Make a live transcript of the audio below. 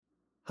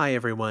Hi,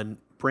 everyone.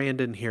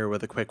 Brandon here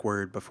with a quick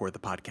word before the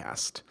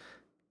podcast.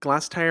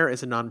 Glasstire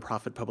is a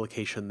nonprofit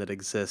publication that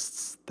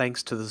exists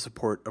thanks to the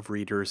support of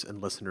readers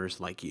and listeners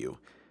like you.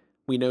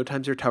 We know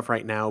times are tough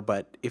right now,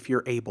 but if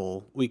you're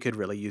able, we could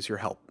really use your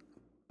help.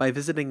 By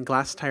visiting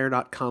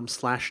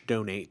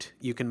glasstire.com/donate,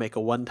 you can make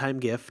a one-time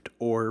gift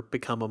or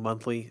become a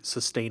monthly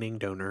sustaining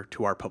donor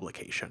to our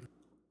publication.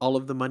 All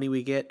of the money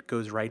we get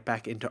goes right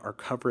back into our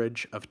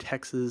coverage of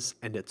Texas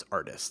and its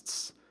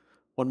artists.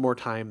 One more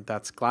time,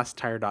 that's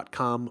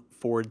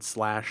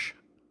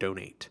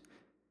glasstire.com/donate.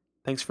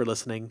 Thanks for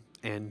listening,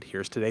 and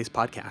here's today's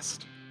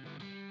podcast.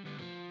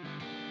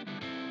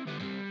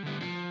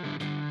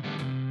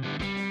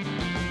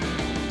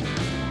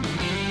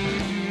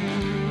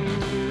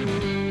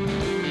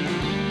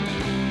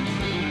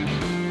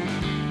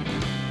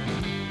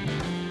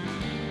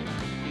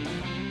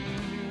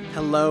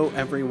 Hello,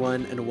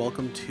 everyone, and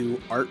welcome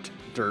to Art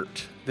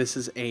Dirt. This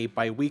is a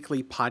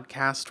bi-weekly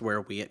podcast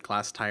where we at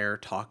Glasstire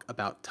talk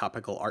about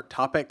topical art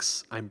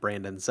topics. I'm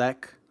Brandon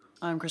Zeck.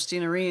 I'm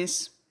Christina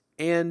Reese.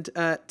 And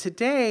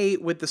today,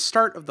 with the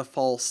start of the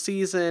fall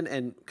season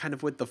and kind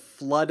of with the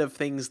flood of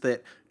things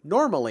that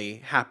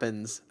normally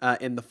happens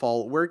in the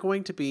fall, we're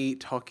going to be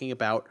talking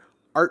about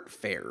art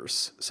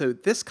fairs. So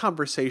this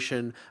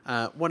conversation,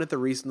 one of the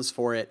reasons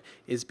for it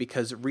is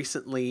because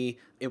recently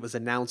it was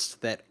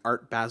announced that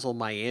Art Basel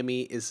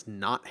Miami is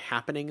not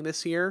happening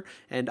this year,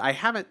 and I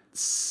haven't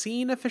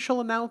seen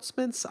official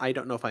announcements. I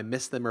don't know if I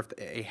missed them or if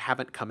they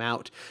haven't come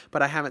out,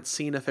 but I haven't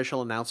seen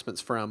official announcements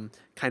from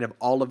kind of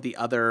all of the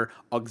other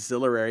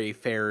auxiliary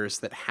fairs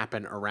that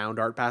happen around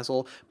Art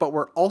Basel. But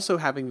we're also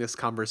having this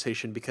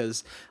conversation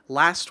because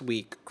last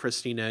week,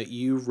 Christina,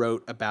 you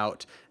wrote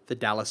about the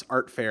Dallas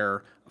Art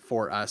Fair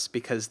for us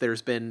because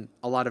there's been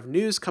a lot of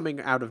news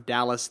coming out of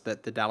Dallas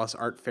that the Dallas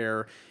Art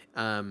Fair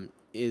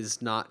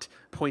is not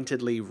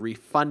pointedly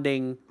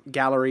refunding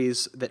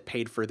galleries that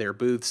paid for their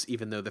booths,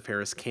 even though the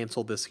fair is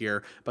canceled this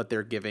year, but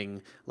they're giving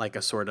like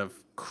a sort of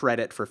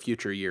credit for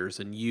future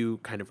years. And you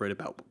kind of wrote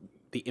about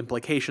the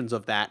implications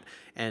of that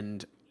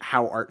and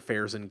how art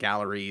fairs and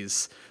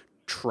galleries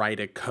try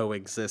to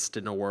coexist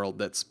in a world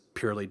that's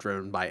purely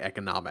driven by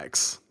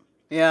economics.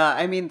 Yeah,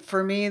 I mean,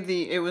 for me,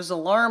 it was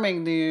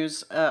alarming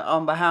news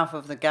on behalf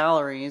of the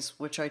galleries,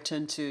 which I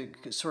tend to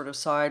sort of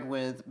side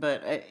with.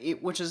 But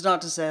which is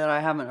not to say that I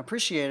haven't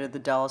appreciated the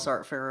Dallas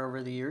Art Fair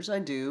over the years. I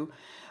do.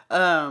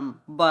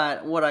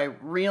 But what I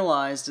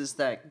realized is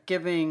that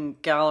giving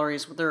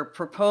galleries their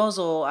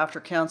proposal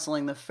after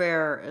canceling the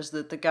fair is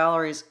that the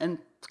galleries, and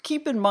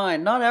keep in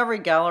mind, not every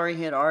gallery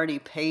had already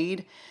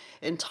paid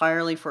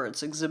entirely for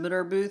its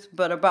exhibitor booth,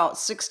 but about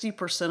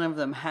 60% of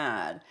them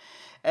had.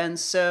 And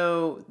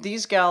so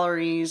these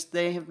galleries,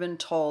 they have been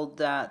told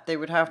that they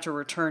would have to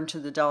return to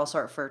the Dallas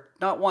Art Fair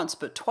not once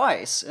but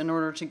twice in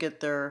order to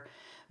get their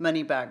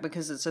money back,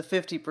 because it's a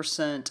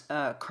 50%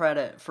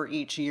 credit for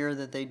each year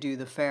that they do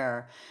the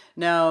fair.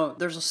 Now,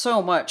 there's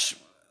so much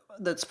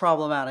that's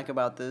problematic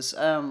about this.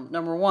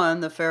 Number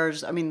one,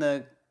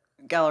 the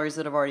galleries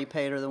that have already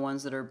paid are the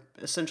ones that are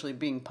essentially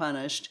being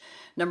punished.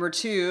 Number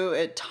two,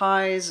 it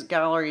ties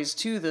galleries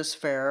to this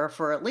fair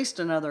for at least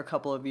another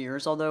couple of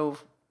years, although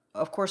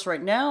of course,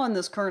 right now in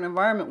this current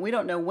environment, we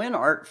don't know when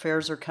art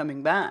fairs are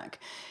coming back.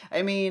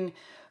 I mean,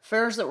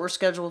 fairs that were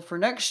scheduled for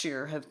next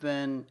year have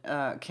been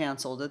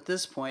canceled at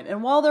this point.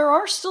 And while there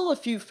are still a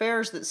few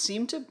fairs that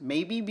seem to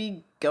maybe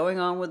be going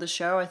on with the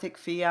show, I think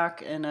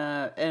FIAC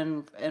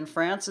in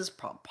France is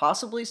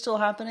possibly still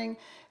happening.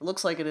 It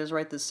looks like it is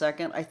right this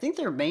second. I think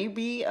there may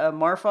be a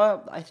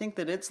Marfa. I think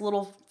that its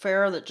little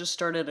fair that just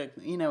started a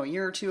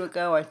year or two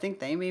ago, I think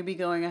they may be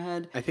going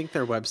ahead. I think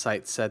their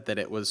website said that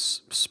it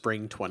was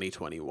spring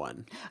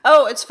 2021.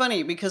 Oh, it's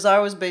funny because I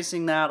was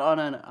basing that on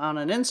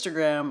an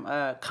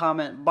Instagram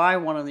comment by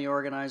one of the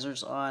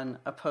organizers on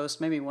a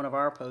post, maybe one of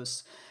our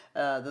posts,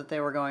 that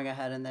they were going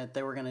ahead and that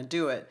they were going to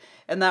do it,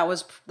 and that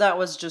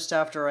was just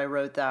after I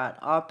wrote that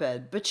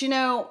op-ed. But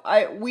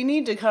we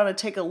need to kind of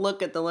take a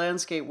look at the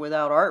landscape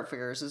without art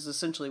fairs is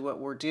essentially what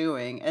we're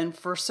doing. And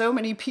for so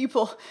many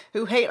people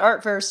who hate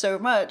art fairs so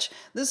much,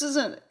 this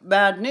isn't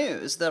bad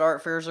news that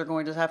art fairs are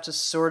going to have to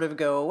sort of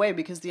go away,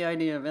 because the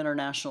idea of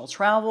international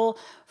travel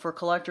for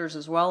collectors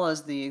as well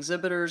as the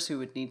exhibitors who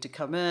would need to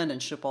come in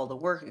and ship all the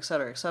work, et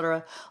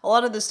cetera, a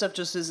lot of this stuff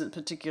just isn't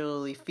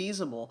particularly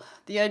feasible.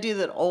 The idea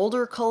that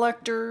older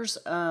collectors,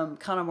 kind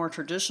of more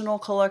traditional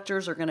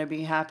collectors, are going to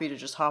be happy to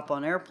just hop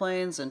on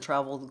airplanes and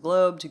travel the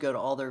globe to go to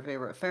all their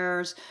favorite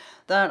fairs,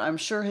 that I'm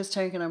sure has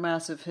taken a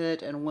massive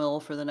hit and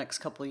will for the next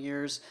couple of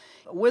years,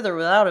 with or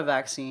without a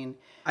vaccine.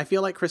 I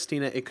feel like,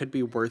 Christina, it could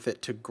be worth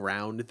it to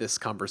ground this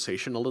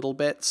conversation a little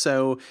bit.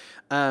 So,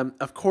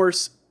 of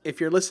course, if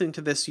you're listening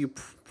to this, you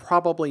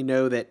probably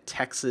know that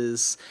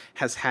Texas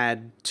has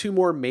had two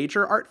more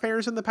major art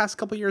fairs in the past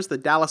couple of years. The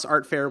Dallas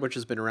Art Fair, which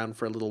has been around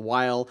for a little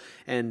while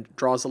and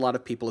draws a lot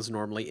of people, is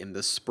normally in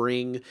the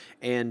spring,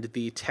 and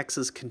the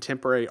Texas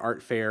Contemporary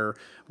Art Fair,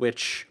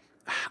 which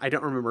I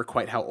don't remember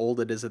quite how old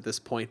it is at this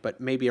point, but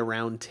maybe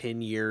around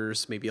 10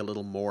 years, maybe a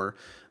little more,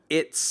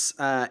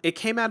 It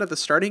came out of the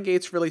starting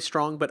gates really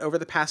strong, but over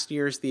the past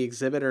years, the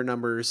exhibitor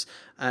numbers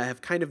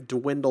have kind of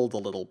dwindled a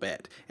little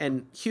bit.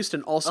 And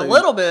Houston A also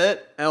little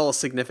bit.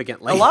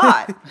 significantly A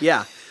lot.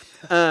 yeah.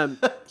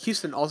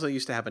 Houston also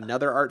used to have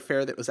another art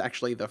fair that was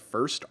actually the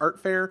first art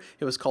fair.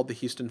 It was called the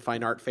Houston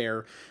Fine Art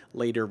Fair,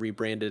 later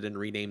rebranded and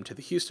renamed to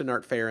the Houston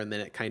Art Fair, and then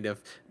it kind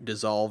of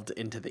dissolved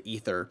into the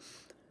ether.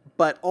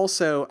 But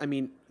also, I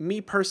mean,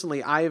 me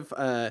personally, I've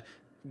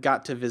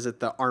got to visit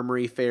the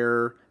Armory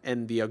Fair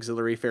and the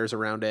auxiliary fairs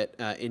around it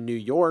in New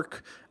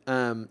York.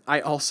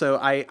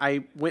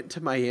 I went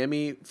to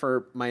Miami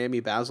for Miami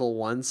Basel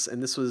once,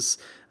 and this was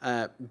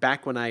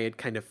back when I had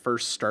kind of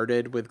first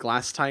started with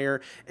Glass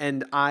Tire.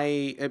 And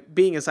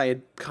being as I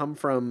had come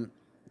from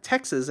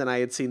Texas and I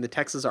had seen the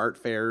Texas art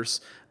fairs,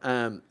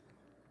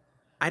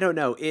 I don't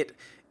know,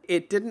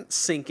 it didn't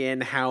sink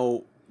in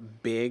how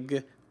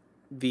big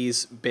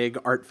these big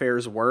art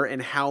fairs were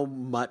and how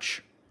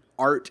much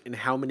art and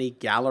how many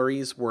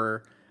galleries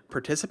were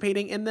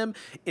participating in them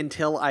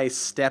until I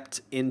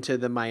stepped into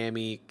the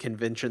Miami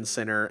Convention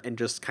Center and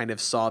just kind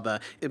of saw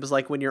it was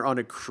like when you're on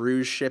a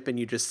cruise ship and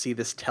you just see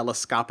this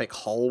telescopic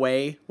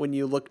hallway when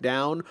you look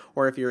down,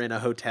 or if you're in a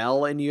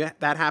hotel and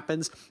that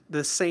happens.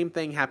 The same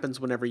thing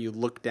happens whenever you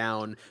look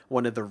down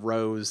one of the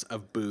rows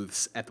of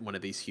booths at one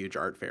of these huge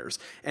art fairs.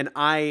 And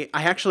I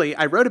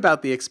wrote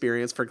about the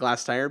experience for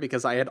Glass Tire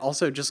because I had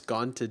also just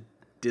gone to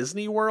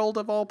Disney World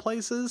of all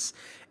places.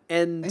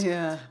 And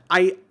Yeah.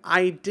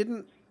 I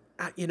didn't,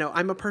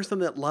 I'm a person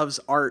that loves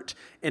art,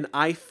 and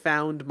I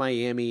found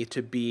Miami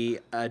to be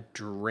a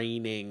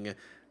draining,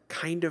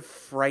 kind of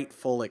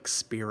frightful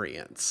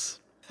experience.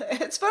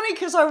 It's funny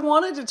because I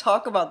wanted to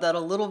talk about that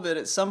a little bit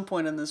at some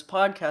point in this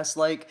podcast.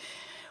 Like,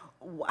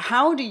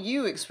 how do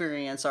you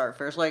experience art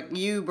fairs? Like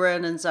you,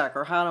 Brandon, Zach,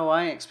 or how do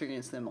I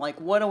experience them? Like,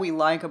 what do we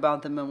like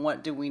about them and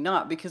what do we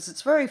not? Because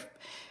it's very,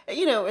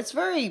 it's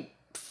very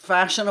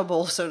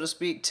fashionable, so to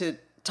speak, to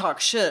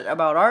talk shit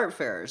about art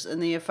fairs and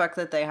the effect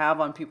that they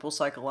have on people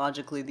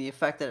psychologically, the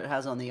effect that it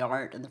has on the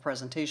art and the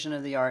presentation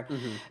of the art,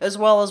 as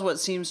well as what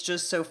seems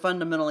just so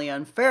fundamentally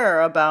unfair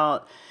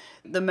about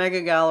the mega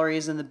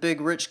galleries and the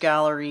big rich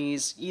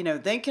galleries.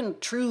 They can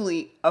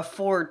truly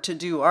afford to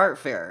do art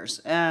fairs,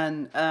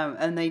 and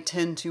they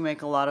tend to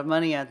make a lot of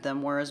money at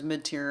them, whereas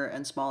mid-tier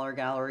and smaller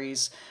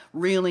galleries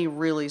really,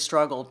 really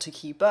struggle to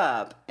keep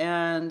up.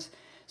 And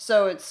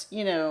so it's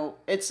you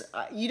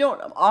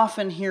don't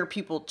often hear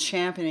people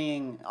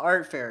championing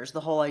art fairs,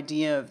 the whole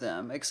idea of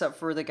them, except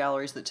for the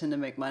galleries that tend to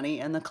make money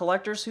and the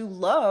collectors who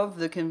love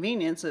the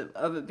convenience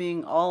of it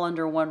being all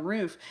under one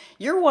roof.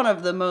 You're one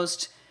of the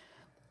most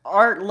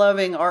art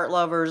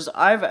lovers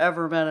I've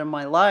ever met in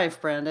my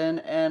life, Brandon.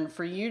 And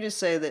for you to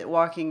say that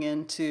walking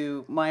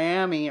into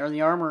Miami or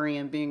the Armory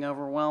and being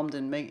overwhelmed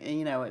and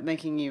it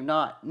making you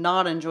not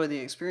enjoy the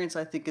experience,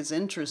 I think is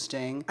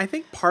interesting. I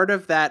think part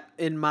of that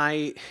in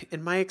my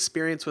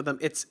experience with them,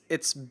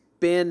 it's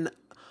been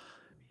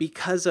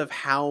because of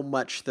how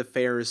much the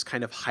fairs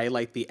kind of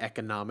highlight the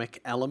economic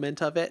element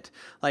of it.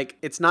 Like,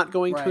 it's not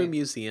going to a Right.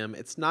 museum.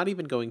 It's not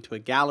even going to a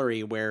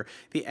gallery where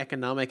the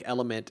economic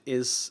element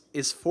is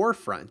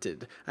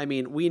forefronted. I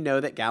mean, we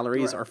know that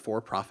galleries Right. are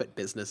for-profit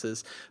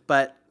businesses,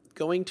 but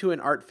going to an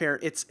art fair,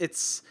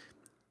 it's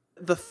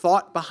the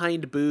thought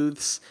behind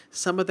booths.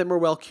 Some of them are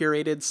well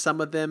curated. Some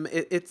of them,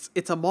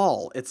 it's a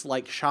mall. It's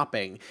like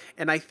shopping.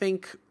 And I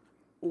think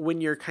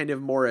when you're kind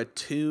of more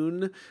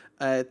attuned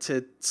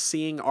to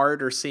seeing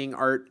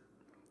art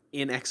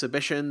in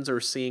exhibitions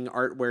or seeing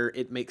art where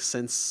it makes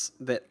sense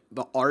that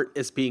the art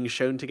is being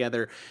shown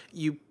together,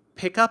 you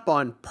pick up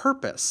on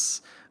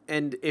purpose.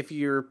 And if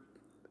you're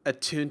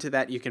attuned to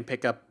that, you can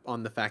pick up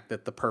on the fact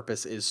that the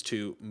purpose is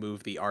to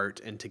move the art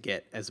and to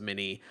get as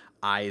many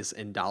eyes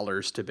and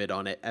dollars to bid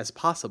on it as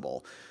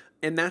possible.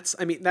 And that's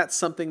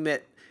something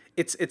that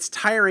it's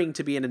tiring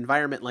to be in an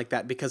environment like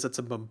that because it's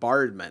a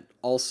bombardment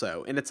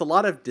also. And it's a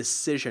lot of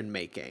decision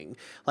making.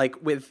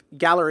 Like with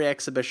gallery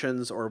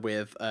exhibitions or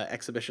with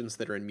exhibitions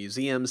that are in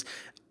museums,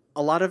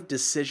 a lot of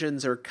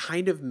decisions are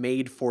kind of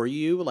made for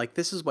you. Like,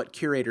 this is what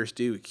curators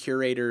do.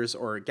 Curators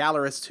or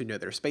gallerists who know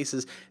their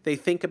spaces, they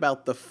think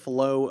about the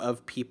flow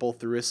of people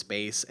through a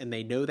space, and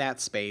they know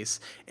that space,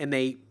 and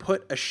they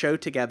put a show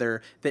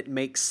together that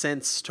makes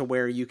sense to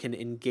where you can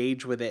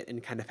engage with it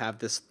and kind of have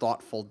this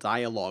thoughtful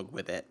dialogue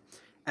with it.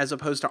 As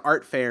opposed to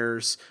art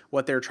fairs,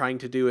 what they're trying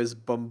to do is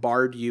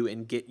bombard you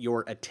and get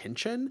your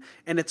attention.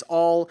 And it's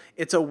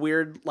a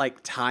weird like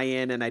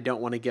tie-in, and I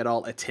don't want to get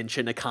all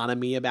attention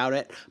economy about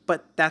it,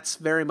 but that's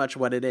very much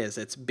what it is.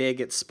 It's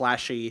big, it's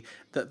splashy.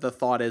 The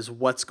thought is,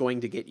 what's going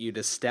to get you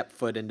to step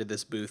foot into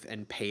this booth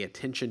and pay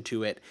attention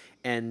to it,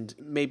 and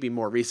maybe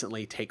more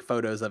recently take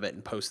photos of it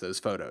and post those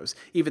photos,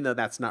 even though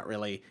that's not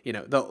really,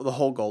 the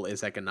whole goal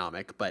is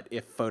economic. But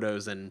if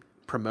photos and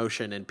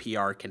promotion and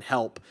PR can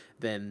help,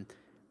 then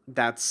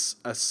that's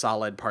a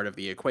solid part of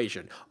the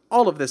equation.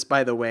 All of this,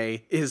 by the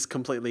way, is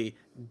completely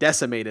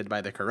decimated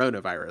by the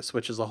coronavirus,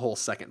 which is a whole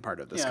second part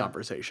of this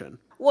conversation.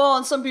 Well,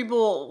 and some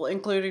people,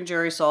 including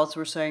Jerry Saltz,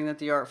 were saying that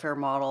the art fair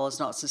model is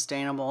not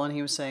sustainable, and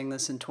he was saying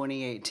this in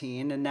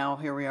 2018, and now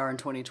here we are in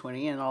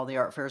 2020, and all the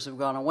art fairs have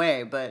gone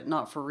away, but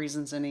not for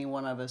reasons any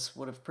one of us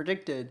would have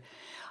predicted.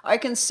 I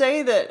can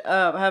say that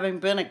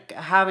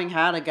having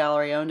had a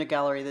gallery, owned a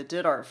gallery that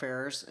did art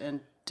fairs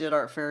in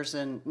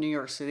New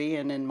York City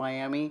and in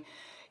Miami.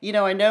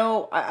 I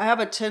know I have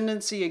a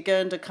tendency,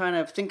 again, to kind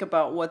of think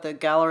about what the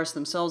gallerists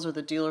themselves or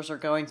the dealers are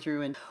going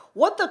through and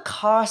what the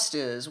cost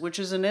is, which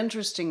is an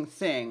interesting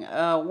thing.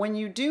 When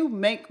you do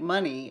make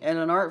money at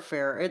an art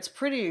fair, it's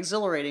pretty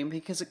exhilarating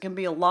because it can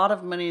be a lot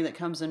of money that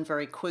comes in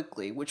very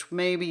quickly, which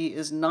maybe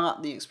is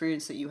not the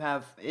experience that you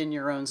have in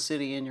your own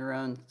city, in your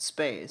own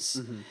space.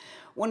 Mm-hmm.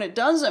 When it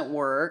doesn't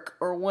work,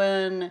 or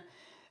when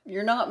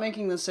you're not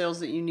making the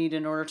sales that you need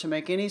in order to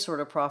make any sort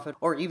of profit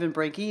or even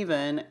break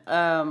even,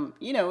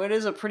 it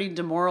is a pretty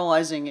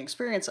demoralizing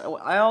experience.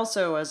 I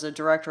also, as a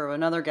director of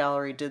another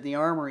gallery, did the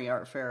Armory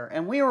Art Fair,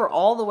 and we were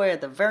all the way at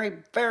the very,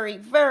 very,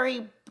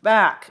 very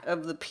back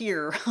of the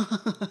pier.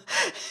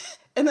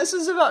 And this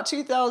is about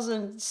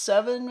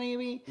 2007,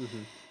 maybe. Mm-hmm.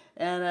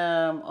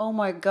 And oh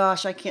my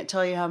gosh, I can't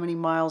tell you how many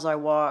miles I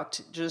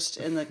walked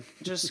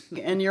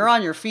and you're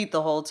on your feet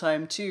the whole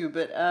time too.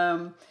 But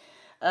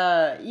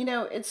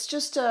it's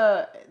just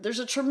there's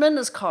a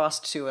tremendous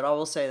cost to it. I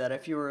will say that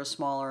if you were a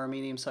smaller or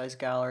medium-sized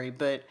gallery,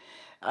 but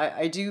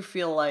I do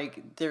feel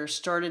like there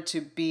started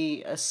to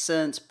be a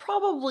sense,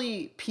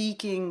 probably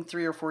peaking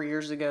 3 or 4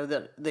 years ago,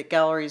 that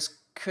galleries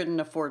couldn't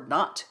afford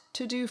not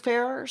to do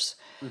fairs.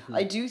 Mm-hmm.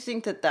 I do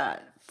think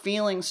that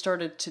feeling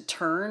started to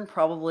turn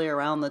probably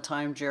around the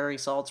time Jerry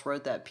Saltz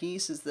wrote that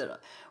piece, is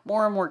that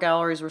more and more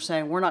galleries were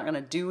saying, we're not going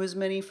to do as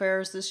many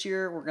fairs this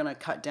year. We're going to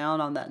cut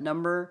down on that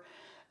number.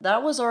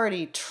 That was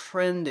already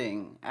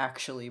trending,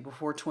 actually,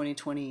 before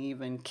 2020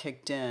 even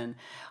kicked in.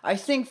 I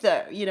think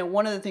that,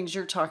 one of the things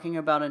you're talking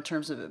about in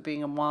terms of it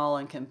being a mall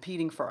and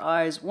competing for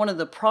eyes, one of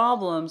the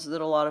problems that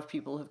a lot of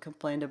people have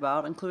complained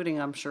about, including,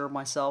 I'm sure,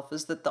 myself,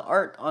 is that the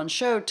art on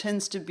show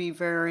tends to be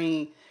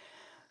very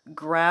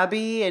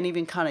grabby and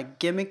even kind of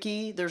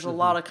gimmicky. There's a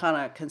lot of kind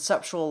of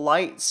conceptual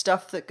light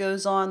stuff that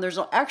goes on. There's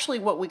actually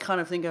what we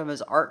kind of think of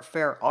as art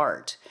fair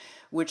art,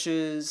 which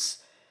is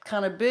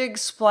kind of big,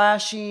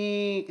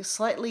 splashy,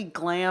 slightly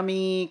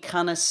glammy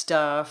kind of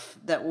stuff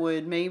that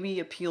would maybe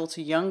appeal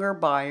to younger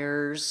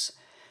buyers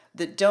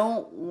that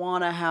don't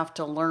want to have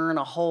to learn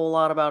a whole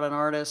lot about an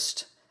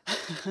artist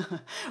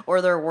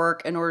or their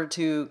work in order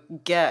to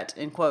get,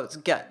 in quotes,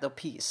 get the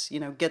piece,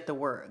 get the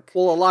work.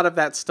 Well, a lot of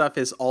that stuff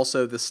is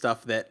also the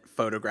stuff that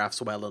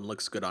photographs well and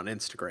looks good on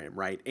Instagram,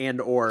 right? And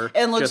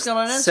looks just good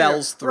on Instagram.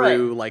 Sells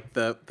through, right, like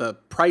the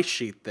price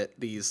sheet that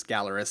these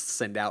gallerists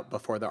send out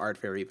before the art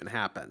fair even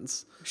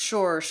happens.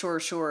 Sure.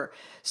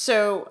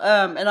 So,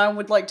 and I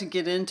would like to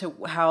get into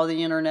how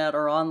the internet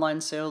or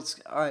online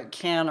sales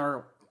can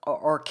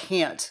or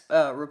can't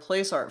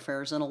replace art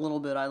fairs in a little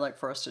bit. I'd like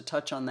for us to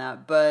touch on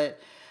that, but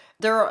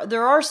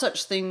there are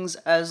such things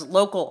as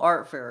local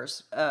art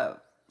fairs,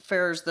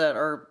 fairs that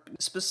are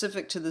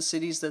specific to the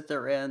cities that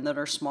they're in, that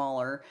are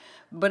smaller.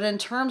 But in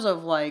terms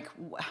of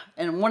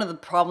and one of the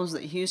problems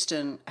that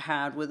Houston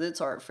had with its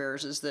art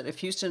fairs is that if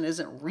Houston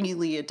isn't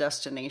really a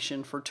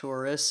destination for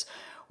tourists,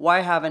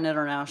 why have an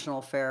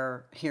international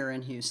fair here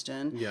in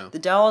Houston? Yeah. The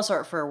Dallas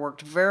Art Fair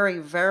worked very,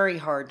 very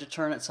hard to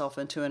turn itself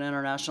into an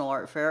international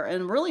art fair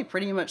and really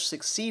pretty much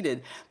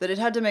succeeded, but it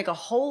had to make a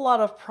whole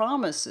lot of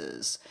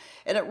promises.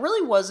 And it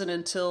really wasn't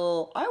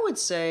until, I would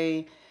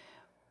say,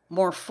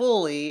 more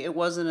fully, it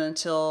wasn't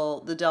until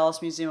the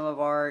Dallas Museum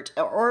of Art,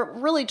 or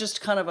really just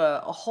kind of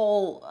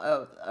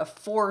a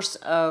force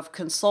of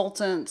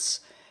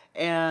consultants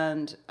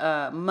and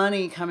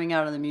money coming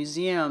out of the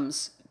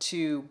museums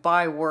to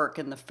buy work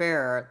in the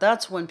fair.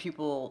 That's when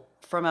people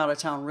from out of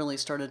town really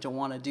started to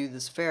want to do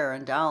this fair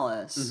in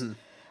Dallas. Mm-hmm.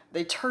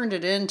 They turned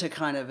it into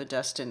kind of a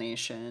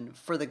destination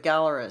for the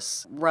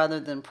gallerists rather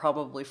than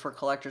probably for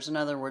collectors. In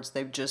other words,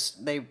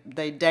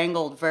 they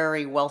dangled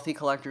very wealthy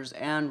collectors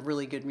and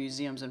really good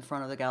museums in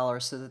front of the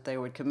gallerists so that they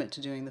would commit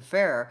to doing the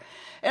fair.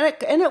 And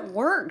it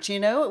worked,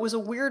 It was a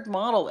weird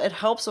model. It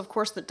helps, of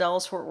course, that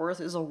Dallas-Fort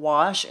Worth is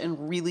awash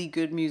in really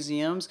good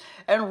museums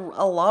and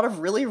a lot of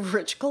really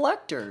rich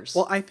collectors.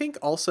 Well, I think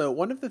also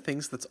one of the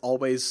things that's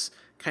always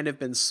kind of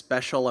been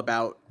special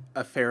about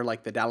a fair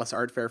like the Dallas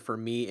Art Fair for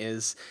me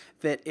is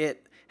that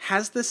it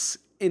has this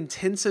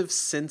intensive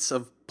sense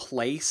of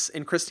place.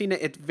 And Christina,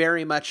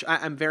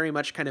 I'm very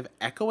much kind of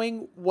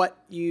echoing what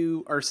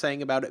you are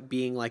saying about it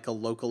being like a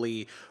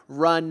locally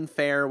run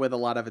fair with a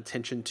lot of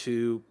attention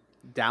to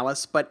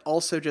Dallas, but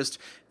also just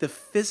the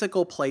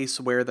physical place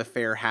where the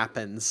fair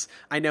happens.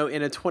 I know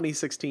in a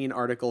 2016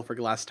 article for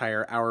Glass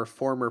Tire, our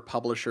former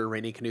publisher,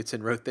 Rainey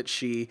Knutson, wrote that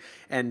she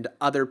and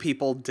other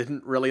people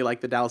didn't really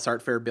like the Dallas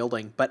Art Fair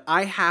building, but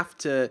I have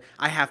to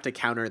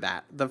counter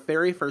that. The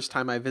very first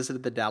time I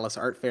visited the Dallas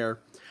Art Fair,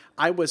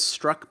 I was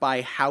struck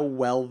by how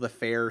well the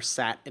fair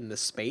sat in the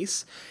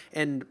space,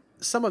 and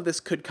some of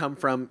this could come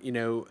from,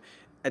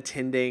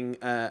 attending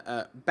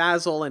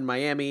Basel and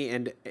Miami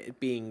and it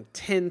being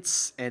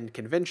tents and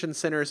convention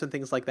centers and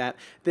things like that,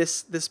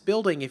 this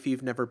building, if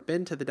you've never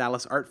been to the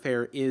Dallas Art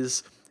Fair,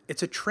 it's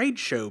a trade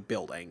show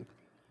building.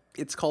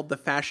 It's called the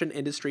Fashion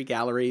Industry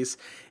Galleries,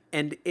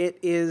 and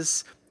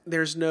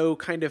there's no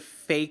kind of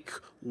fake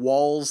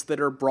walls that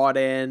are brought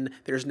in.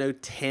 There's no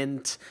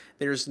tent.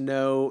 There's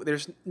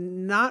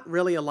not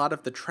really a lot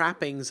of the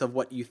trappings of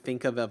what you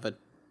think of a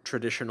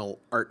traditional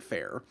art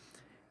fair.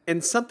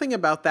 And something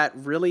about that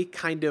really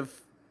kind of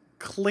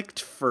clicked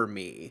for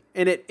me,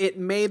 and it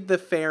made the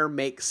fair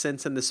make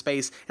sense in the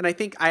space. And I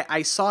think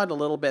I saw it a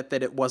little bit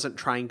that it wasn't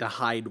trying to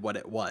hide what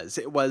it was.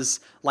 It was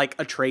like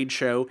a trade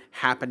show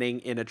happening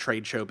in a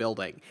trade show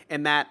building,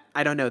 and that,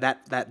 I don't know,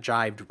 that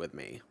jived with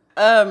me.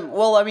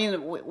 Well, I mean,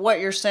 what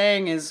you're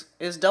saying is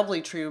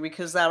doubly true,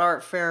 because that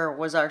art fair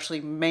was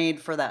actually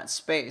made for that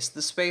space.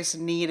 The space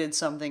needed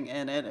something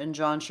in it, and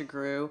John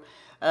Sugrue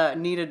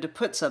needed to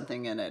put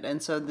something in it.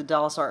 And so the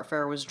Dallas Art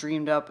Fair was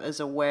dreamed up as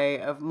a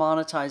way of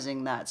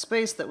monetizing that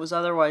space that was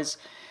otherwise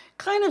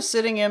kind of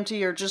sitting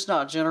empty or just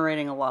not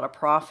generating a lot of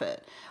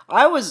profit.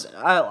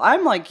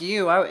 I'm like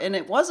you, and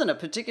it wasn't a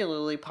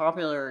particularly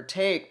popular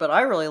take, but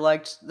I really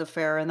liked the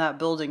fair in that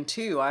building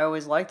too. I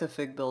always liked the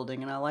Fig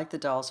building, and I liked the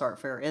Dallas Art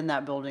Fair in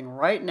that building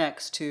right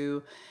next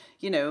to,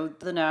 the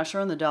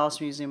Nasher and the Dallas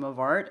Museum of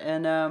Art.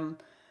 And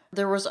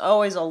there was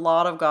always a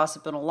lot of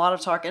gossip and a lot of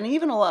talk, and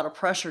even a lot of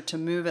pressure to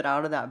move it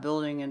out of that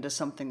building into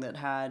something that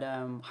had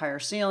higher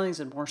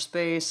ceilings and more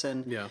space.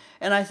 And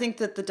I think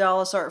that the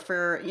Dallas Art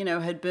Fair,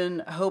 had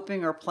been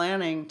hoping or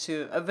planning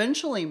to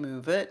eventually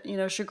move it.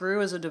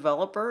 Sugrue is a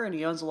developer, and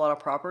he owns a lot of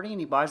property, and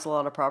he buys a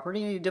lot of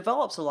property, and he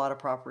develops a lot of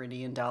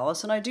property in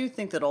Dallas. And I do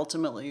think that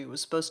ultimately it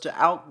was supposed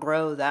to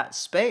outgrow that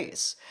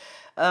space.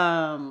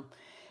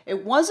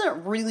 It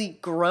wasn't really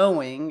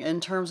growing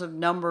in terms of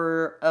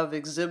number of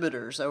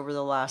exhibitors over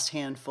the last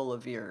handful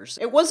of years.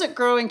 It wasn't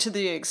growing to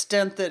the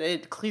extent that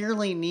it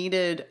clearly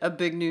needed a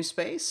big new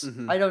space.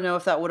 I don't know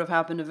if that would have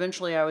happened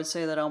eventually. I would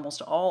say that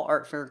almost all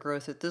art fair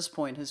growth at this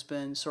point has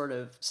been sort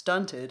of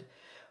stunted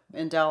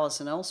in Dallas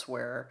and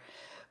elsewhere.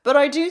 But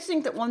I do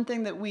think that one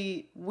thing that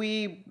we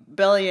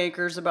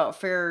bellyachers about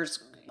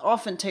fairs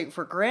often take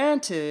for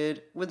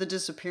granted with the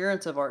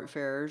disappearance of art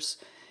fairs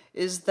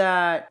is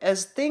that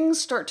as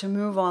things start to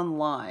move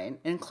online,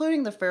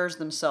 including the fairs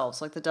themselves,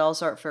 like the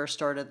Dallas Art Fair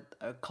started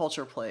a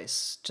Culture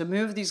Place to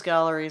move these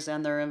galleries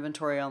and their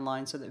inventory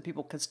online so that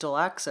people could still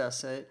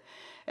access it.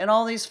 And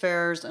all these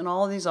fairs and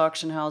all of these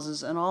auction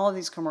houses and all of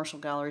these commercial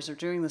galleries are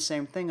doing the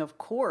same thing, of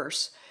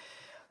course.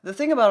 The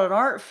thing about an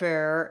art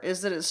fair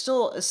is that it's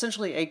still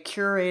essentially a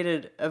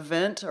curated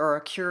event or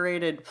a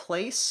curated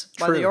place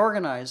by the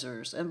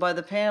organizers and by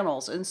the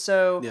panels. And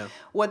so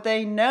what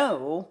they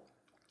know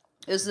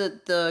is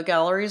that the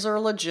galleries are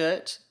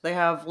legit. They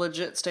have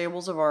legit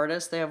stables of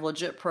artists. They have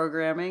legit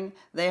programming.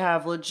 They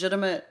have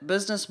legitimate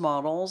business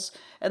models.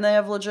 And they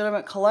have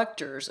legitimate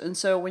collectors. And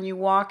so when you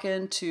walk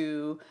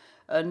into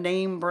a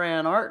name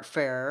brand art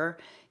fair,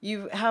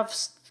 you have,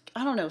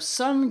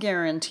 some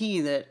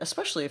guarantee that,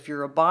 especially if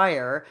you're a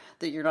buyer,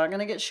 that you're not going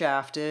to get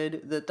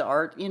shafted, that the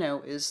art,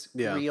 is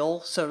real,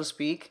 so to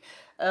speak.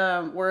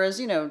 Whereas,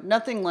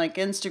 nothing like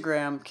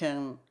Instagram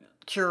can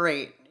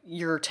curate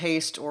your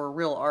taste or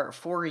real art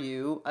for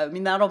you. I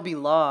mean, that'll be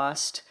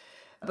lost.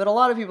 But a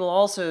lot of people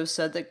also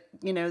said that,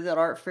 that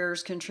art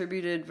fairs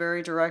contributed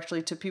very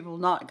directly to people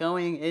not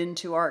going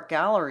into art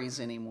galleries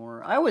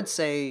anymore. I would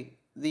say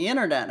the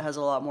internet has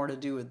a lot more to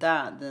do with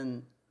that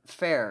than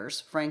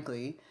fairs,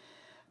 frankly.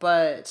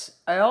 But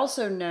I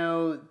also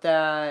know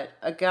that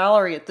a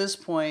gallery at this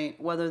point,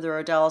 whether they're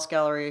a Dallas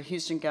gallery, a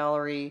Houston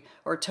gallery,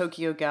 or a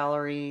Tokyo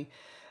gallery,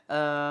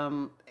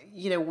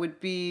 would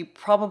be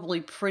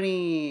probably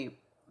pretty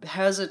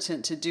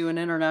hesitant to do an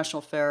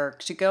international fair,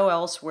 to go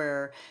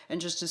elsewhere and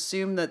just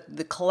assume that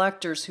the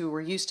collectors who were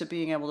used to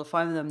being able to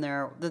find them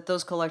there, that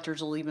those collectors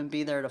will even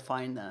be there to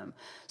find them.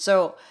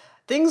 So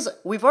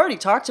we've already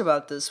talked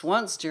about this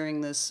once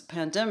during this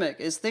pandemic,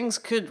 is things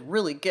could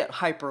really get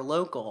hyper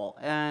local.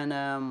 And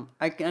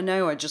I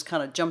know I just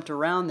kind of jumped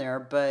around there,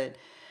 but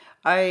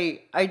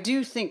I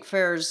do think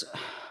fairs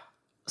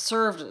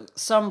served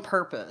some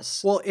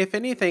purpose. Well, if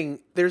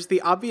anything, there's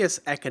the obvious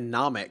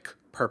economic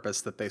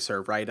purpose that they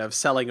serve, right? Of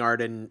selling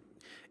art and,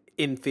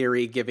 in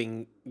theory,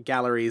 giving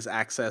galleries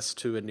access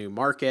to a new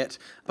market.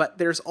 But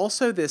there's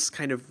also this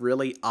kind of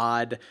really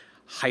odd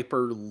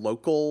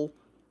hyper-local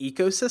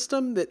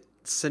ecosystem that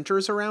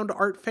centers around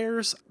art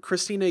fairs.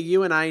 Christina,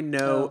 you and I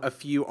know a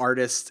few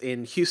artists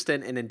in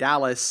Houston and in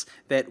Dallas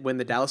that when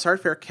the Dallas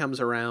Art Fair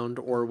comes around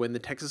or when the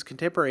Texas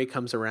Contemporary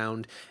comes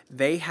around,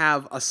 they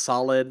have a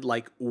solid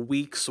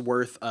week's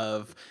worth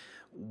of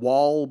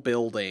wall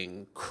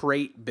building,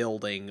 crate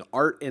building,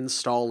 art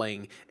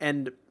installing,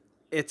 and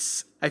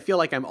I feel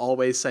like I'm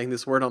always saying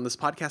this word on this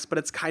podcast, but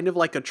it's kind of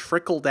like a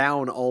trickle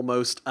down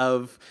almost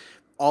of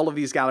all of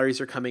these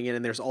galleries are coming in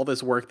and there's all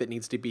this work that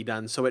needs to be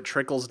done. So it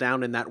trickles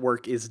down and that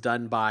work is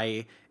done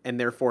by, and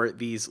therefore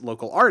these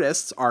local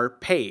artists are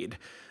paid.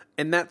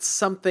 And that's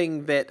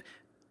something that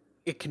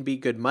it can be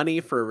good money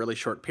for a really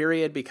short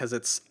period because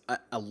it's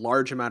a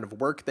large amount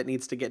of work that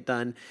needs to get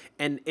done.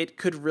 And it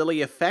could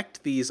really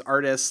affect these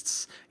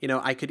artists.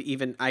 I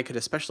could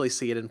especially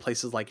see it in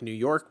places like New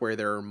York, where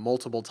there are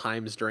multiple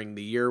times during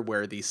the year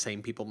where these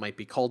same people might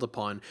be called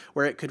upon,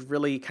 where it could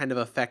really kind of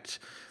affect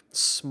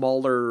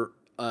smaller,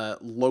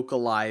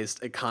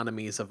 localized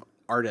economies of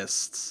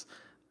artists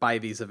by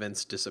these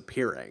events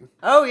disappearing.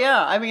 Oh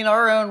yeah, I mean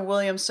our own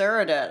William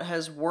Saradet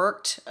has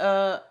worked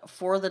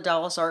for the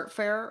Dallas Art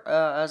Fair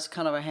as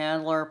kind of a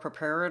handler,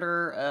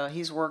 preparator.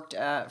 He's worked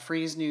at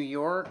Frieze, New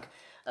York.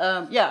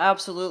 Yeah,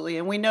 absolutely.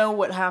 And we know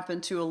what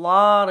happened to a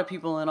lot of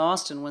people in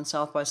Austin when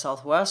South by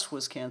Southwest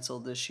was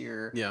canceled this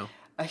year. Yeah.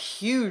 A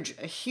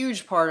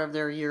huge part of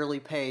their yearly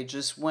pay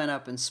just went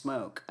up in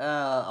smoke.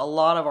 A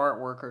lot of art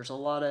workers, a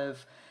lot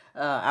of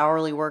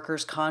hourly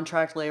workers,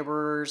 contract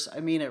laborers. I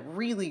mean, it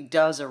really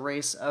does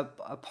erase a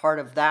part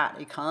of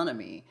that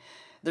economy.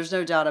 There's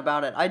no doubt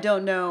about it. I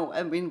don't know.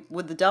 I mean,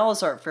 with the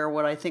Dallas Art Fair,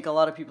 what I think a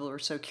lot of people are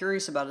so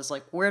curious about is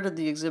like, where did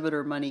the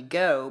exhibitor money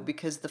go?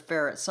 Because the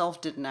fair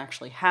itself didn't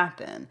actually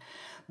happen.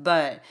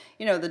 But,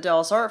 the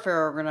Dallas Art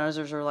Fair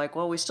organizers are like,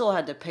 well, we still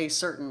had to pay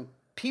certain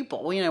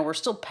people. We're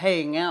still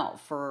paying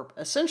out for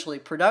essentially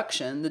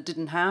production that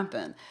didn't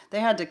happen. They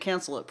had to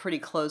cancel it pretty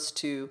close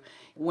to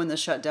when the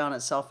shutdown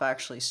itself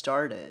actually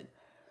started.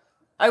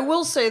 I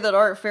will say that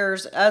art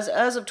fairs,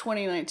 as of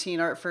 2019,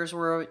 art fairs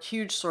were a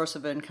huge source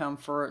of income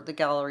for the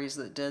galleries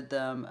that did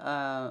them.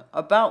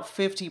 About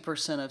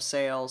 50% of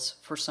sales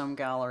for some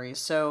galleries.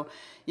 So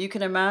you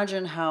can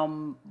imagine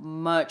how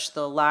much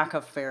the lack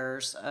of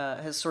fairs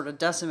has sort of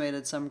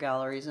decimated some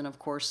galleries. And of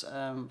course,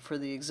 for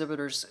the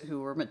exhibitors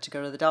who were meant to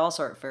go to the Dallas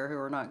Art Fair who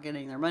are not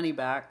getting their money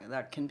back,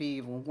 that can be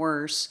even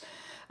worse.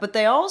 But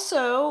they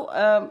also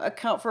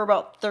account for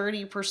about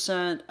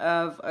 30%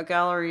 of a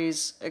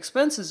gallery's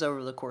expenses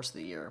over the course of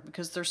the year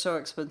because they're so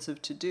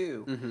expensive to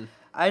do. Mm-hmm.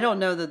 I don't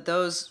know that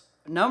those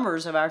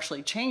numbers have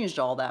actually changed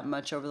all that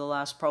much over the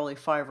last probably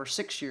 5 or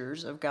 6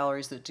 years of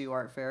galleries that do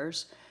art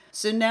fairs.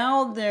 So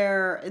now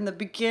they're in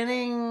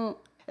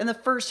the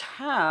first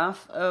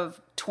half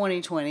of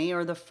 2020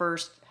 or the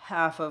first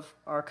half of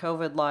our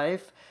COVID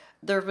life,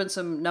 there have been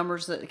some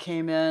numbers that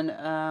came in.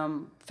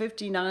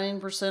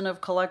 59%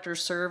 of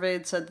collectors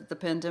surveyed said that the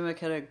pandemic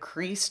had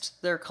increased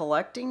their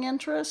collecting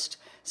interest.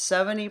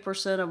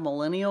 70% of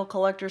millennial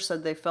collectors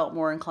said they felt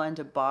more inclined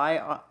to buy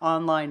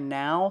online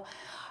now.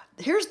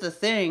 Here's the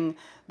thing.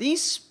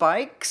 These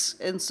spikes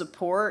in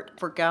support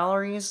for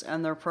galleries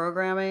and their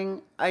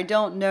programming, I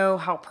don't know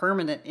how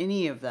permanent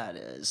any of that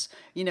is.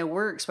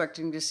 We're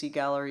expecting to see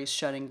galleries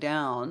shutting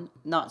down,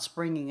 not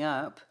springing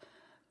up.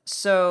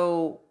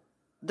 So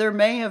there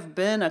may have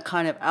been a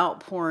kind of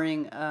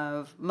outpouring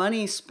of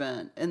money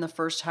spent in the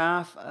first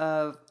half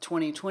of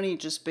 2020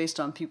 just based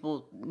on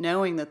people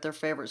knowing that their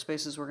favorite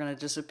spaces were going to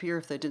disappear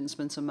if they didn't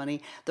spend some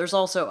money. There's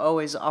also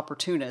always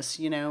opportunists,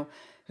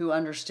 who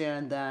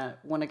understand that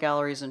when a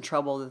gallery is in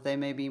trouble that they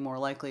may be more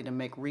likely to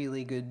make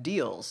really good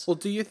deals. Well,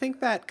 do you think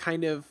that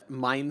kind of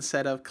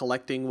mindset of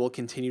collecting will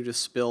continue to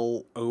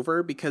spill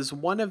over? Because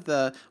one of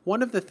the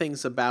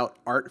things about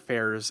art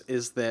fairs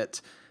is that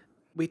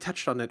we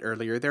touched on it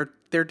earlier.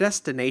 They're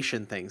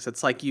destination things.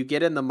 It's like you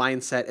get in the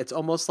mindset, it's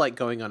almost like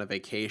going on a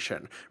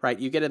vacation, right?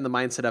 You get in the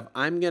mindset of,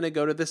 I'm going to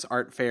go to this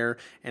art fair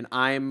and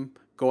I'm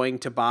going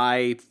to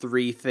buy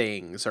 3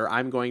 things, or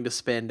I'm going to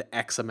spend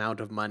X amount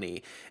of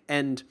money.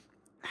 And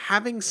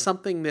having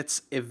something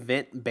that's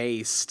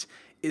event-based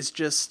is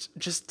just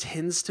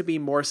tends to be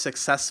more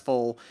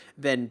successful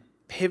than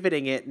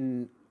pivoting it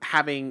and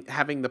having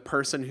the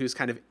person who's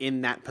kind of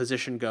in that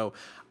position go,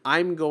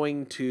 I'm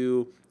going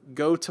to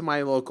go to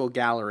my local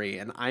gallery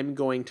and I'm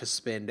going to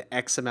spend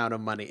X amount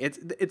of money.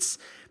 It's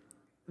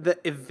the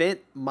event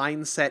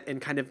mindset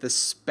and kind of the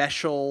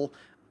special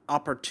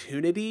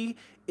opportunity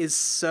is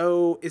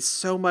so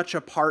much a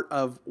part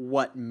of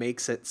what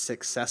makes it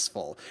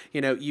successful.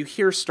 You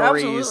hear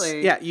stories.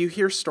 Absolutely. Yeah, you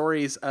hear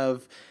stories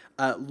of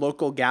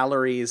local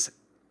galleries,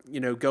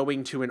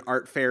 going to an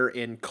art fair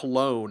in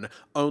Cologne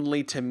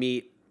only to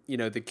meet,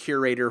 the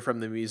curator from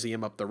the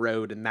museum up the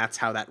road, and that's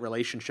how that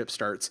relationship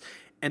starts.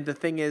 And the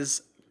thing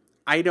is,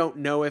 I don't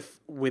know if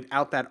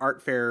without that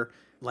art fair,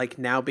 like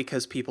now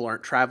because people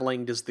aren't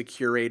traveling, does the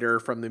curator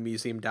from the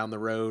museum down the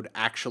road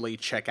actually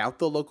check out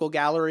the local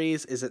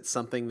galleries? Is it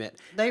something that...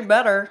 They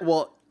better.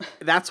 Well,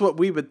 that's what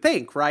we would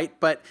think, right?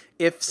 But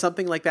if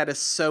something like that is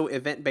so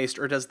event-based,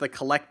 or does the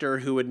collector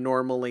who would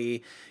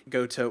normally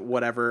go to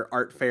whatever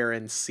art fair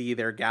and see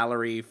their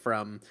gallery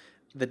from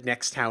the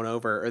next town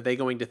over, are they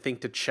going to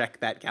think to check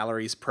that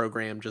gallery's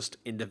program just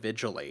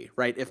individually,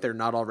 right? If they're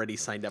not already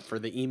signed up for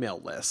the email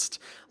list.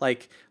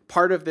 Like,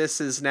 part of this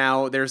is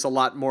now there's a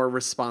lot more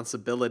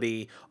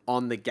responsibility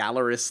on the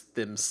gallerists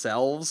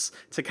themselves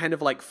to kind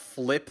of like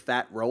flip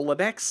that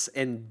Rolodex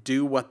and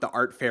do what the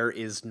art fair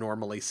is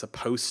normally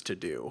supposed to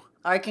do.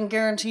 I can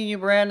guarantee you,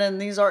 Brandon,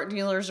 these art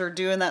dealers are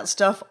doing that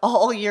stuff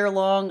all year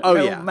long, Oh,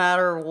 no yeah.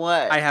 matter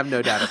what. I have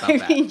no doubt about I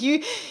that.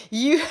 mean,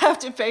 you have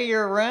to pay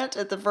your rent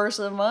at the first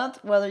of the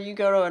month, whether you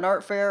go to an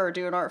art fair or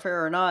do an art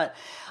fair or not.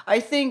 I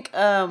think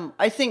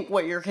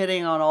what you're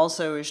hitting on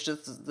also is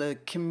just the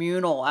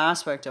communal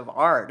aspect of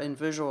art and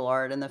visual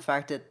art, and the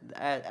fact that,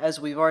 as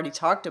we've already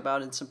talked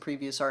about in some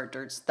previous art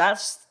dirts, that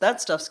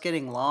stuff's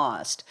getting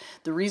lost.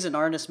 The reason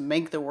artists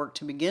make the work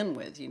to begin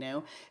with,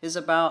 is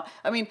about.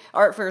 I mean,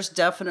 art fairs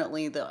definitely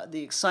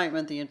the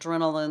excitement, the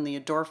adrenaline, the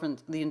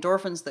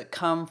endorphins that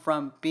come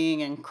from being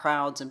in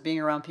crowds and being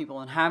around people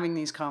and having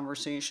these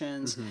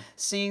conversations,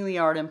 seeing the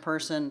art in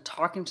person,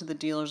 talking to the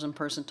dealers in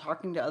person,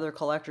 talking to other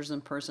collectors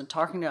in person,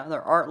 talking to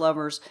other art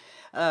lovers,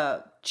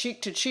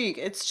 cheek to cheek.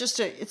 It's just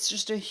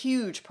a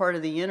huge part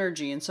of the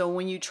energy. And so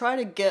when you try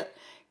to get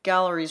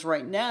galleries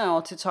right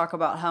now to talk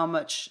about how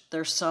much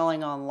they're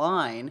selling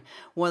online,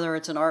 whether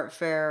it's an art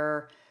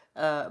fair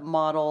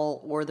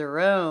model or their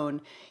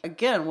own,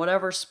 again,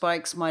 whatever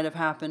spikes might have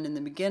happened in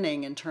the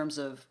beginning in terms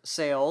of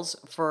sales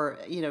for,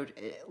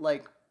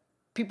 like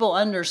people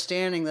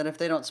understanding that if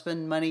they don't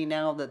spend money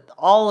now that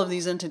all of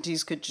these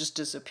entities could just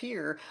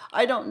disappear.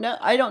 I don't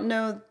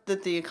know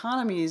that the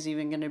economy is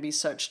even going to be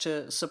such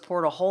to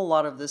support a whole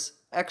lot of this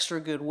extra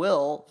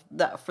goodwill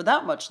that for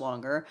that much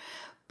longer.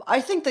 I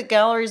think that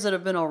galleries that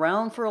have been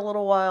around for a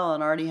little while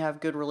and already have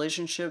good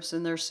relationships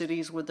in their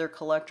cities with their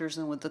collectors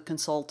and with the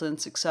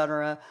consultants,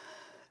 etc.,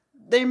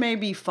 they may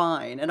be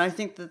fine. And I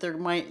think that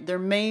there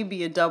may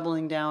be a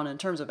doubling down in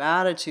terms of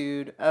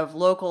attitude of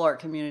local art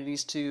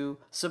communities to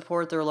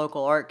support their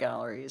local art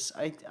galleries.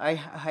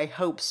 I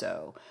hope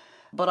so.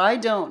 But I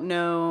don't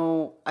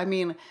know. I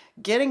mean,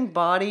 getting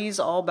bodies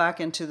all back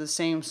into the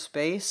same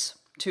space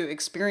to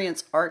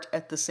experience art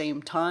at the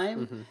same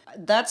time,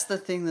 that's the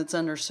thing that's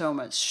under so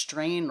much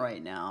strain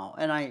right now.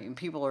 And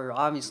people are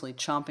obviously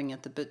chomping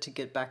at the bit to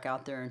get back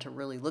out there and to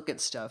really look at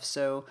stuff.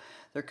 So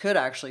there could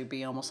actually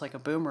be almost like a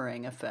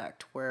boomerang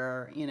effect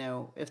where,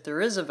 if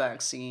there is a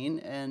vaccine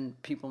and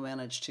people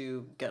manage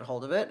to get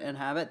hold of it and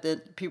have it,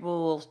 that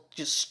people will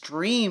just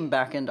stream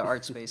back into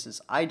art spaces.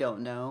 I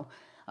don't know.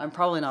 I'm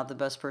probably not the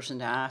best person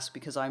to ask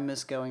because I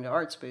miss going to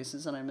art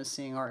spaces and I miss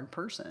seeing art in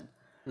person.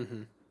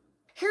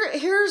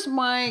 Here's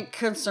my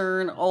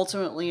concern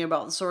ultimately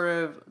about sort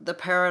of the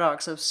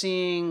paradox of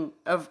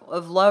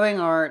of loving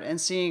art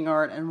and seeing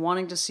art and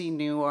wanting to see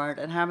new art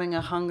and having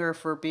a hunger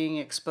for being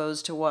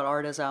exposed to what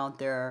art is out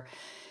there,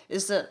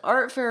 is that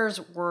art fairs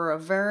were a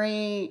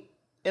very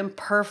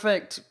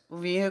imperfect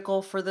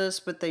vehicle for this,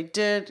 but they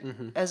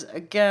did,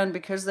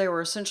 because they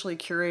were essentially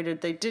curated,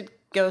 they did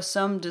go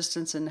some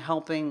distance in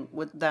helping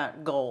with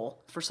that goal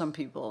for some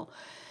people.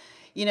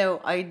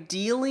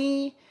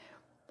 Ideally,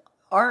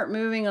 art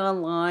moving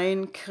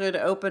online could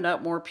open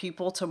up more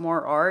people to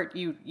more art.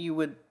 You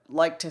would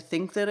like to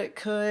think that it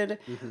could,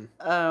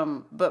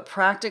 but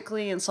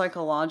practically and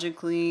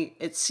psychologically,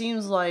 it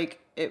seems like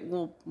it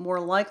will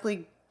more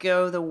likely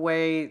go the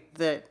way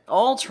that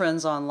all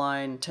trends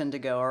online tend to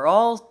go, or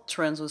all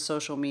trends with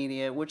social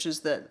media, which is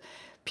that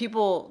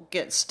people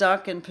get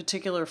stuck in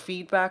particular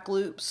feedback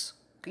loops,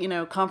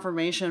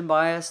 confirmation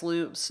bias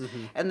loops,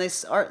 and they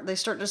start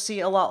to see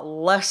a lot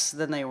less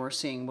than they were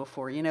seeing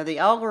before. The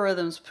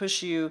algorithms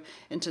push you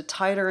into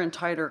tighter and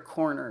tighter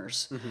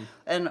corners.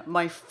 And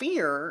my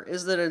fear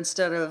is that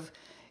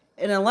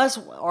unless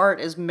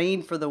art is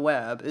made for the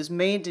web, is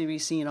made to be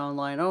seen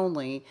online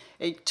only,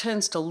 it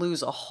tends to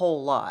lose a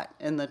whole lot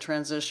in the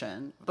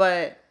transition.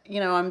 But,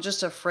 I'm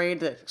just afraid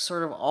that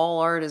sort of all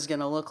art is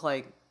going to look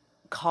like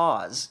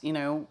cause,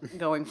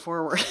 going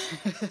forward.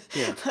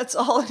 Yeah. That's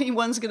all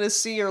anyone's going to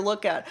see or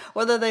look at.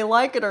 Whether they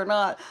like it or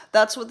not,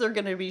 that's what they're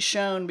going to be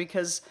shown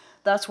because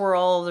that's where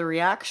all of the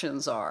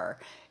reactions are.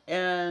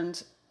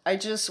 And I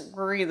just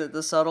worry that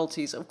the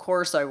subtleties, of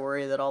course I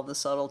worry that all the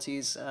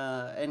subtleties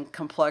and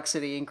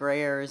complexity and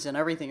gray areas and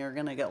everything are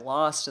going to get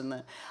lost.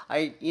 And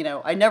I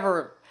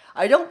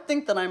don't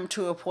think that I'm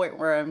to a point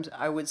where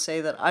I would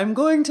say that I'm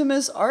going to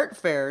miss art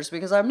fairs,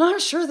 because I'm not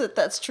sure that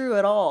that's true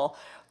at all.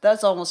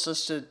 That's almost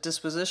just a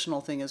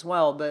dispositional thing as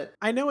well. But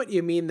I know what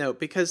you mean, though,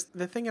 because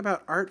the thing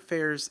about art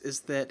fairs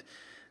is that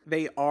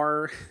they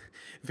are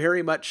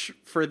very much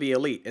for the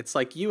elite. It's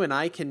like you and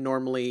I can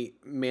normally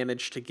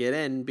manage to get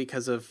in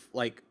because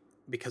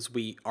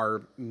we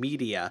are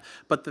media.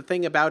 But the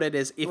thing about it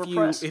is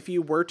if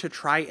you were to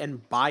try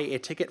and buy a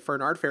ticket for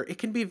an art fair, it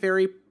can be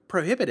very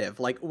prohibitive.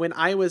 Like when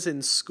I was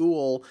in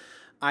school,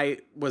 I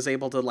was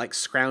able to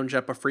scrounge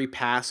up a free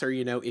pass, or,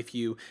 if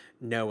you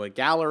know a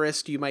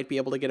gallerist, you might be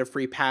able to get a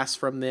free pass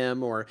from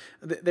them, or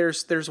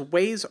there's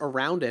ways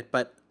around it,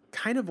 but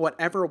kind of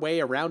whatever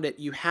way around it,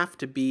 you have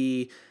to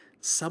be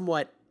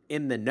somewhat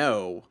in the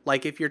know.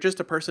 Like if you're just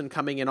a person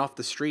coming in off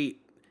the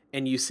street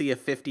and you see a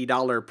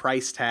 $50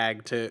 price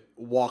tag to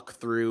walk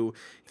through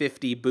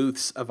 50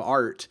 booths of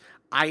art,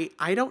 I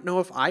don't know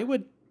if I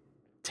would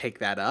take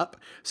that up.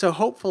 So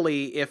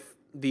hopefully if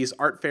these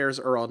art fairs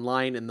are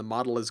online and the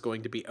model is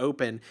going to be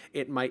open,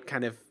 it might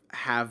kind of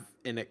have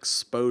an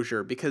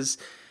exposure. Because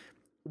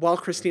while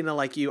Christina,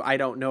 like you, I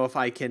don't know if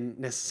I can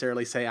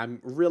necessarily say I'm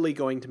really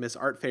going to miss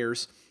art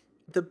fairs.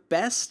 The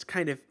best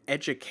kind of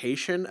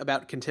education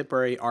about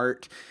contemporary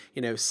art,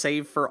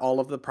 save for all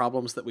of the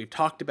problems that we've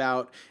talked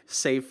about,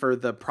 save for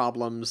the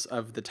problems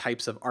of the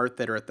types of art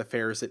that are at the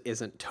fairs, it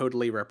isn't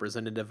totally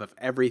representative of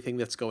everything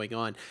that's going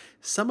on.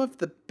 Some of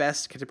the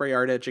best contemporary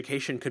art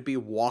education could be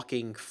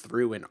walking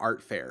through an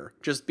art fair,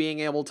 just being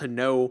able to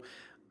know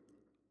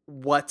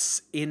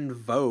what's in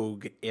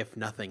vogue, if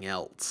nothing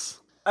else.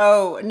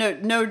 Oh, no,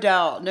 no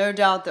doubt. No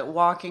doubt that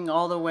walking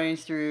all the way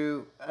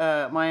through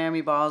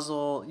Miami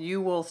Basel, you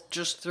will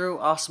just through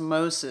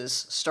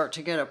osmosis start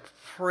to get a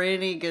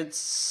pretty good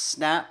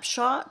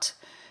snapshot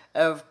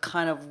of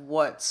kind of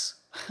what's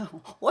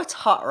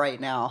hot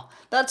right now.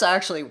 That's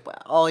actually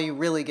all you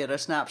really get a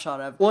snapshot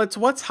of. Well, it's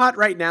what's hot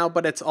right now,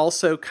 but it's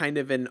also kind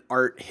of an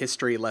art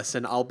history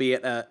lesson,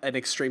 albeit an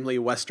extremely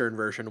Western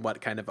version.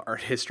 What kind of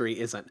art history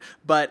isn't?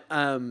 But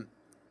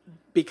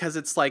because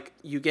it's like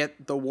you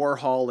get the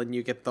Warhol and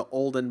you get the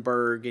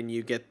Oldenburg and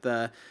you get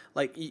the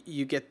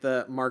you get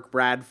the Mark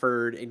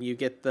Bradford and you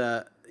get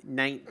the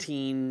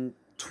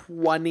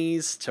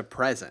 1920s to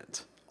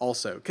present.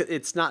 Also,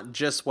 it's not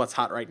just what's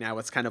hot right now.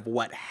 It's kind of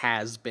what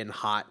has been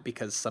hot,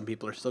 because some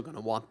people are still going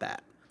to want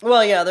that.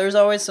 Well, yeah, there's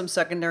always some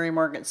secondary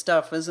market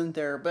stuff, isn't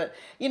there? But,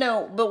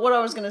 but what I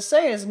was going to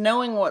say is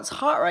knowing what's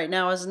hot right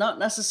now is not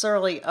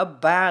necessarily a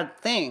bad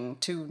thing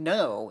to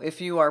know. If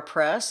you are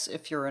press,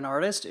 if you're an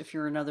artist, if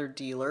you're another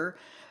dealer,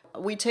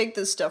 we take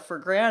this stuff for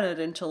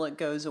granted until it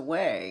goes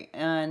away.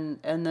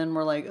 And then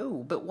we're like,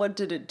 oh, but what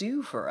did it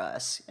do for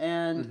us?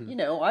 And,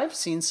 I've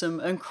seen some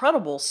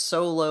incredible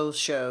solo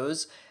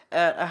shows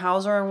at a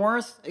Hauser and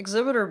Wirth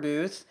exhibitor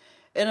booth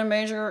in a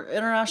major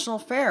international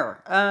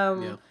fair.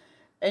 Yeah.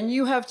 And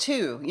you have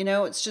too,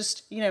 it's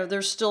just,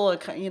 there's still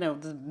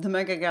the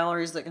mega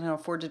galleries that can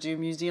afford to do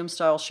museum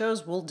style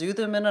shows will do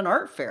them in an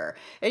art fair.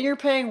 And you're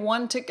paying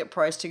one ticket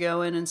price to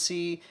go in and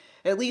see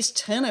at least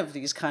 10 of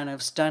these kind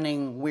of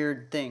stunning,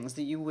 weird things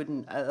that you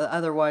wouldn't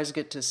otherwise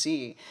get to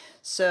see.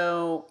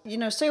 So,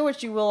 say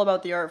what you will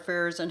about the art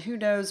fairs, and who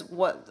knows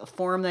what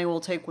form they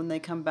will take when they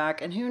come back.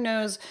 And who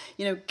knows,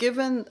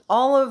 given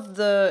all of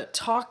the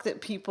talk that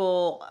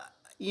people,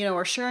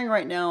 are sharing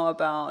right now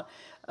about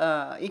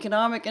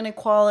economic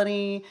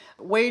inequality,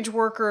 wage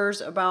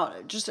workers,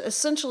 about just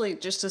essentially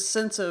just a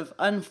sense of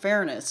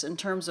unfairness in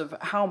terms of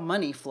how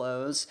money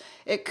flows.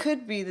 It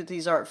could be that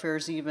these art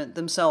fairs even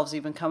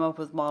come up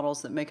with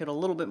models that make it a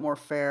little bit more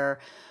fair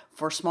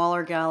for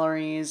smaller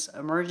galleries,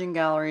 emerging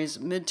galleries,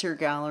 mid-tier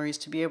galleries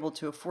to be able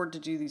to afford to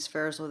do these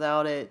fairs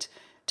without it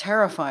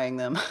terrifying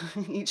them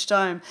each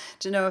time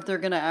to know if they're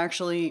going to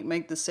actually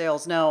make the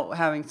sales. Now,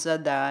 having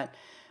said that,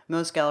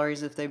 most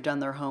galleries, if they've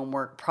done their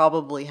homework,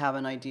 probably have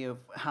an idea of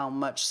how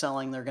much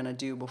selling they're going to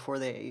do before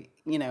they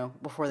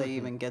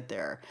even get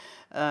there.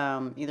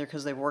 Either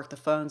because they've worked the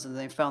phones and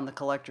they've found the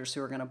collectors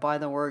who are going to buy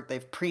the work,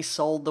 they've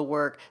pre-sold the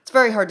work. It's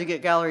very hard to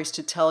get galleries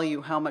to tell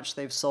you how much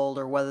they've sold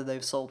or whether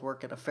they've sold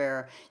work at a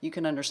fair. You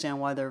can understand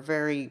why they're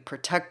very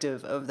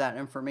protective of that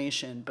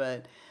information,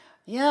 but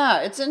yeah,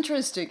 it's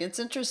interesting. It's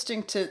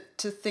interesting to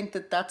think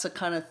that that's a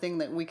kind of thing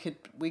that we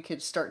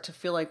could start to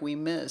feel like we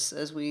miss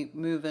as we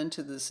move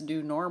into this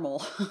new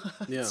normal.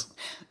 Yeah.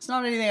 It's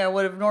not anything I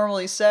would have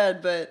normally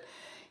said, but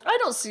I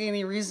don't see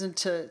any reason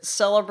to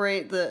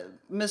celebrate the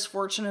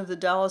misfortune of the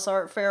Dallas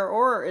Art Fair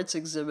or its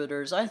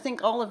exhibitors. I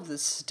think all of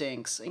this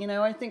stinks.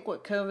 I think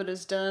what COVID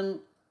has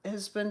done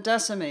has been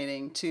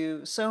decimating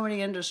to so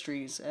many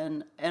industries,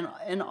 and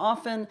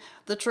often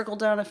the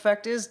trickle-down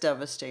effect is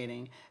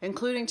devastating,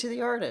 including to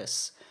the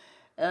artists.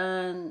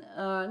 And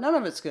none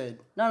of it's good.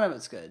 None of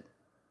it's good.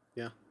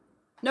 Yeah.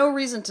 No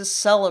reason to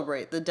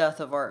celebrate the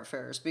death of art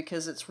fairs,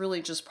 because it's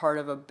really just part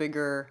of a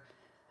bigger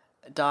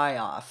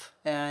die-off.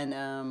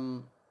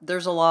 And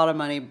there's a lot of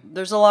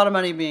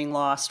money being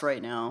lost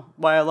right now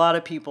by a lot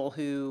of people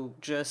who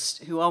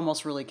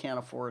almost really can't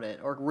afford it,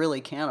 or really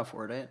can't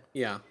afford it.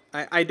 Yeah.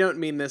 I don't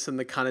mean this in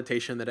the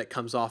connotation that it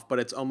comes off, but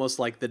it's almost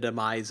like the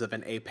demise of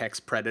an apex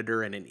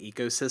predator in an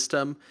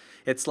ecosystem.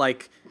 It's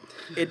like,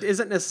 it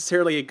isn't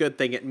necessarily a good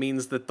thing. It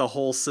means that the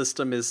whole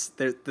system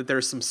that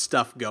there's some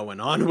stuff going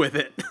on with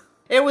it.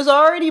 It was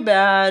already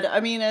bad.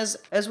 I mean, as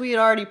we had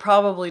already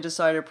probably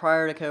decided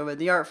prior to COVID,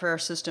 the art fair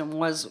system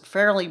was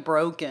fairly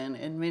broken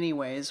in many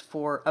ways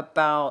for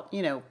about,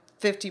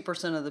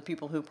 50% of the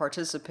people who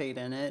participate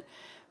in it.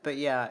 But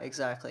yeah,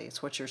 exactly.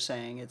 It's what you're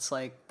saying. It's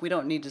like, we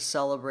don't need to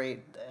celebrate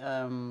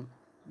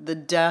the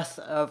death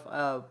of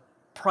a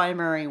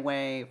primary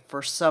way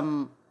for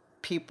some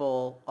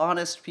people,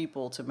 honest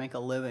people, to make a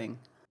living.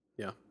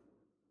 Yeah.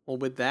 Well,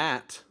 with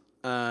that,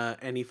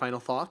 any final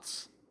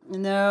thoughts?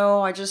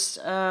 No, I just,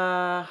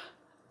 I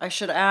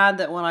should add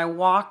that when I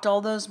walked all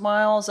those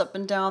miles up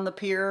and down the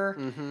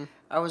pier,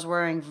 I was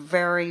wearing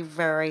very,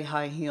 very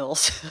high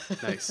heels.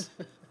 Nice.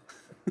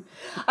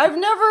 I've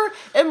never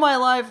in my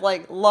life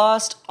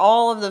lost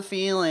all of the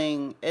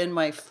feeling in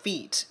my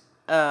feet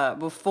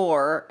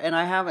before, and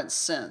I haven't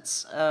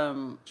since.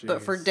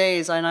 But for Jeez.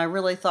 days, and I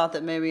really thought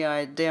that maybe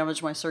I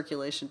damaged my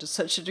circulation to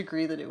such a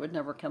degree that it would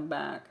never come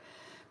back.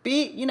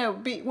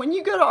 When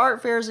you go to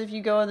art fairs, if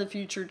you go in the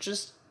future,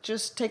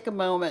 just take a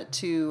moment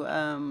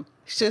to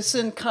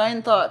send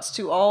kind thoughts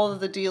to all of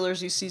the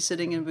dealers you see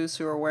sitting in booths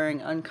who are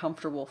wearing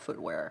uncomfortable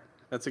footwear.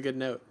 That's a good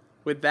note.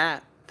 With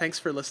that, thanks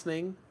for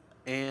listening,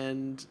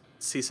 and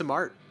see some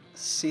art.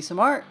 See some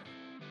art.